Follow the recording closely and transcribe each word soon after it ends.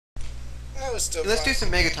That was still Let's fun. do some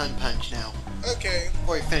Megaton punch now. Okay.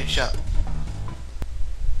 Before we finish up.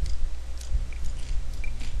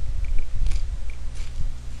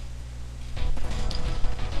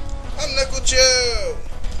 I'm Knuckle Joe!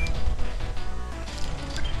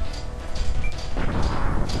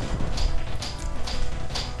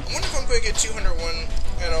 I wonder if I'm going to get 201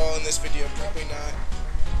 at all in this video. Probably not.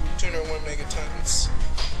 201 megatons.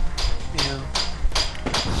 Yeah.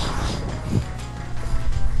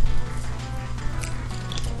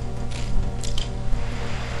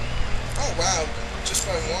 Oh wow, just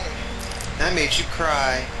by one. That made you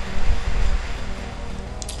cry.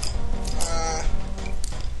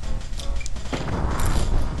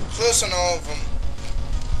 Close on all of them.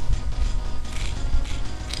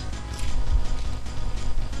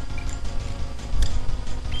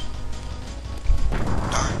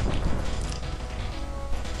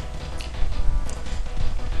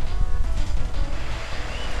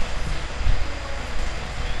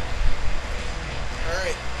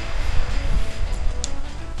 Alright.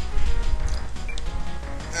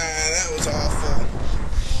 That was awful.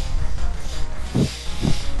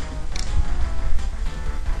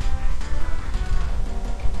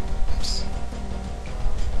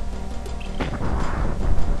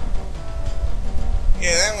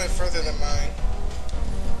 Yeah, that went further than mine.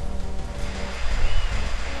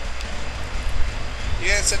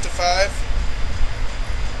 Yeah, it's set to 5.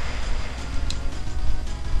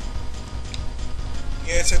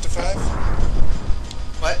 Yeah, it's set to 5.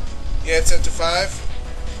 What? Yeah, it's set to 5.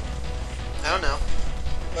 I don't know.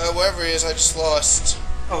 Whatever it is, I just lost.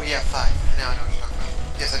 Oh yeah, 5. Now I know what you're talking about.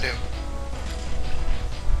 Yes, I do.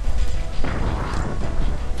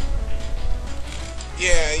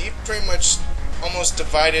 Yeah, you pretty much almost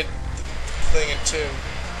divided the thing in two.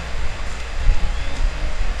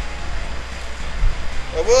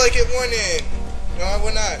 Or will I get one in? No, I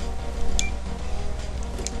will not.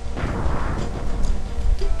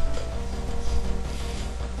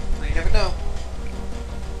 Well, you never know.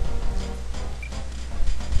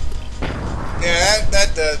 Yeah,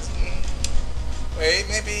 that does. Wait,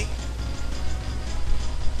 maybe.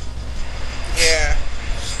 Yeah.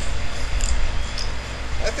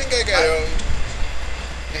 I think I got owned.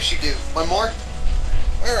 Yes, you do. One more?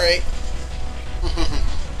 Alright.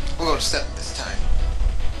 We'll go to 7 this time.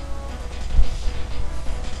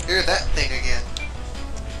 Hear that thing again.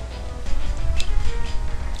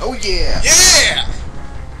 Oh yeah! Yeah!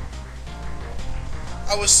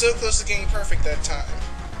 I was so close to getting perfect that time.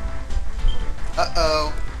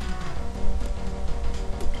 Uh-oh.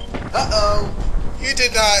 Uh-oh. You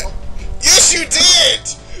did not. Yes, you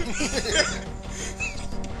did!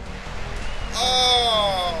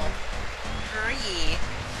 Oh. Hurry.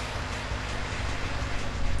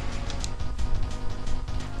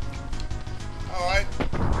 Oh, I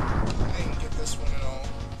didn't get this one at all.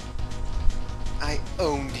 I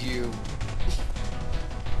owned you.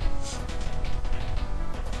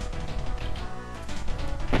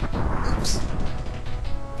 Oops.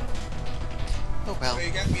 Oh well. But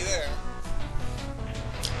you got me there.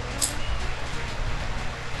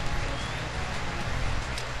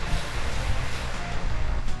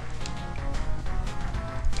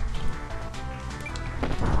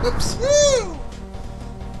 Whoops. Woo!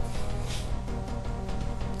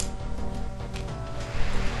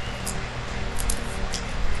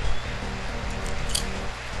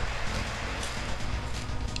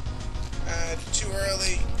 Too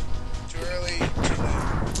early. Too early. Too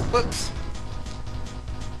late. Whoops.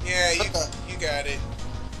 Yeah, you got it.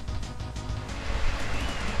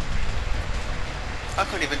 I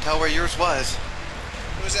couldn't even tell where yours was.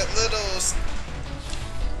 It was that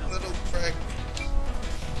little crack.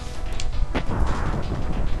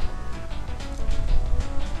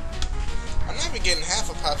 I'm not even getting half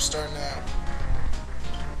a pop star now.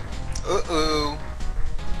 Uh-oh.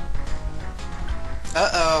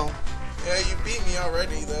 Uh-oh. Yeah, you beat me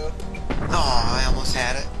already, though. Aw, I almost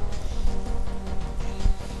had it.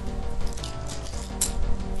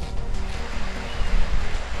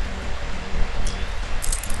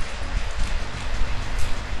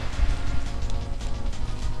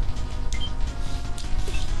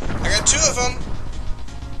 I got 2 of them.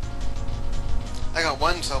 I got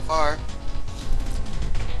 1 so far.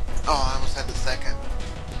 Oh, I almost had the second.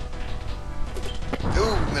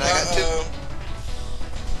 Ooh, but I got 2.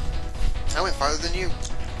 I went farther than you,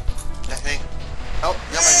 I think. Oh,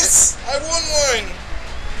 Yes! I won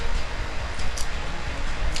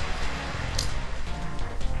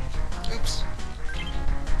 1! Oops.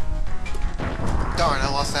 Darn, I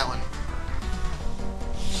lost that one.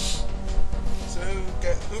 So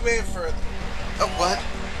who made it further? Oh, what?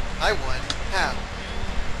 I won. How?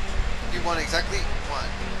 You won? won exactly one.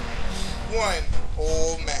 One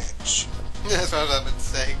whole match. That's what I was about to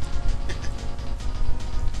say.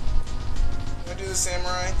 Want to do the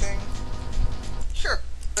samurai thing? Sure.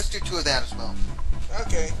 Let's do 2 of that as well.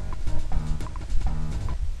 Okay.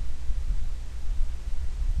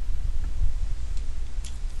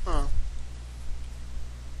 Huh.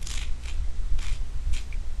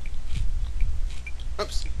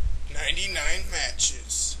 Oops. 99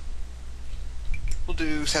 matches. We'll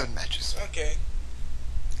do 7 matches. Okay.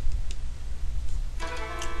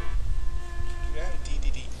 Yeah,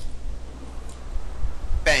 DDD.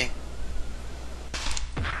 Bang.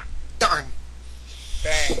 Darn.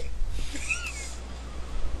 Bang.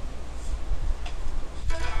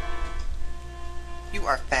 You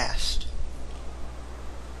are fast.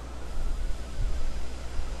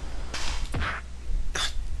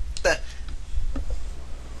 I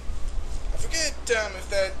forget if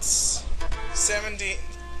that's 17.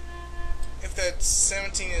 If that's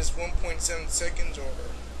 17 is 1.7 seconds or.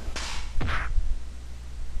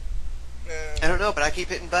 I don't know, but I keep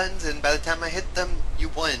hitting buttons, and by the time I hit them, you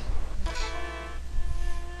win.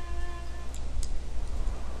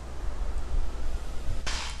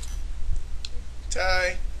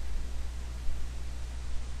 Tie.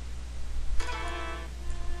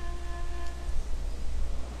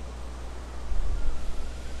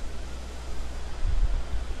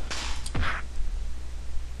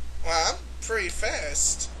 Wow, I'm pretty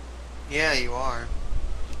fast. Yeah, you are.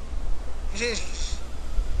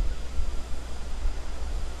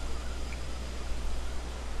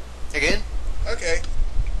 Again? Okay.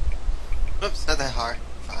 Oops, not that hard.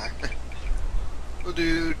 Fire. We'll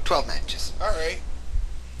do 12 matches. Alright.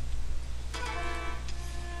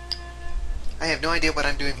 I have no idea what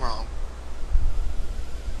I'm doing wrong.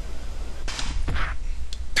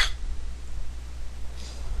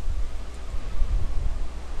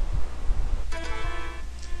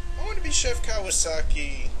 I want to be Chef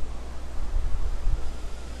Kawasaki.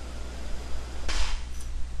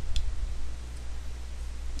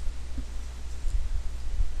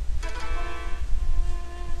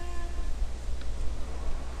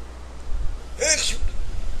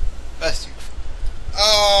 Bless you.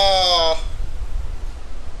 Oh.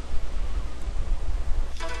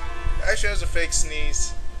 Actually, that was a fake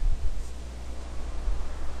sneeze.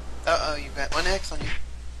 Uh-oh, you got 1 X on you.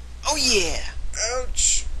 Oh yeah!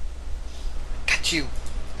 Ouch. Got you.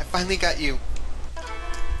 I finally got you.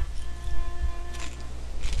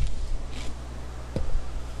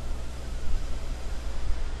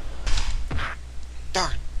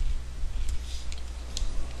 Darn.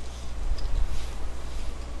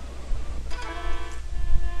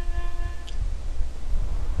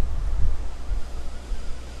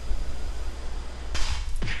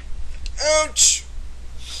 Ouch.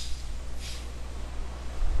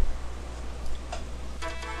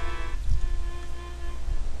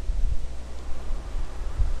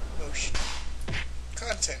 Motion.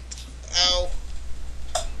 Content. Ow.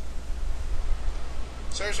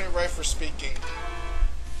 Serves me right for speaking.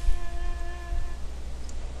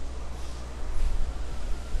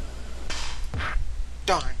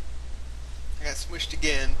 Darn. I got smushed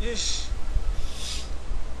again. Yeesh.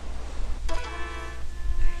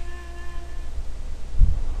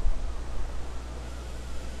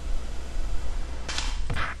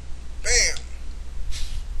 Bam.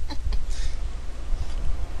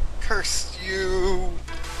 Curse you.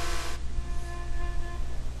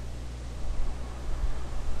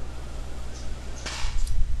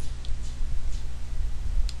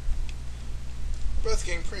 We're both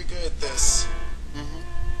getting pretty good at this. Mm-hmm.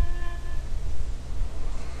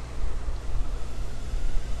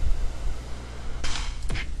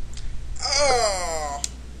 Oh.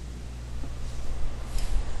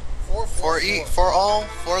 Four all,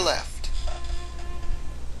 4 left.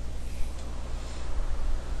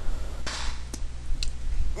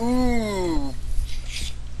 Ooh.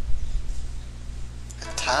 A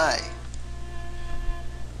tie.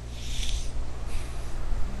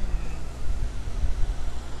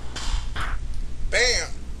 Bam.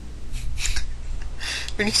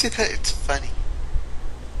 When you say that, it's funny.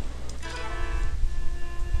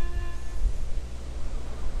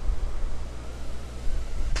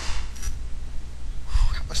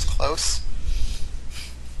 That was close.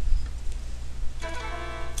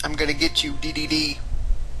 I'm gonna get you, DDD.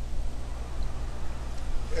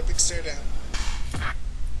 Epic stare down.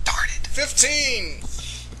 Darn it. 15.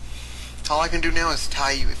 All I can do now is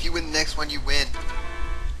tie you. If you win the next one, you win.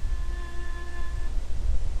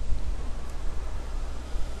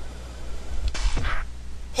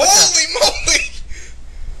 Holy moly!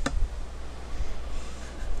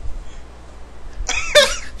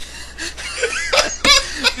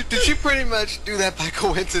 you pretty much do that by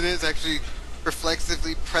coincidence, actually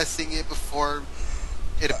reflexively pressing it before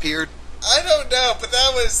it appeared? I don't know, but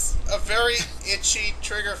that was a very itchy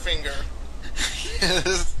trigger finger.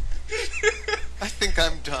 Yes. I think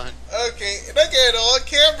I'm done. Okay, and I get it all on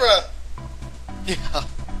camera. Yeah.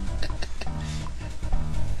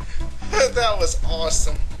 That was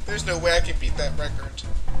awesome. There's no way I can beat that record.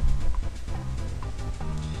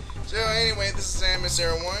 So anyway, this is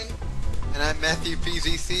Amos01. And I'm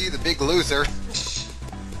MatthewPZC, the big loser.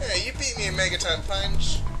 Hey, you beat me in Megaton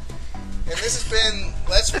Punch. And this has been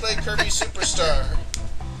Let's Play Kirby Superstar.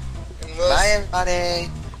 And Bye, everybody.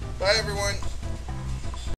 Bye, everyone.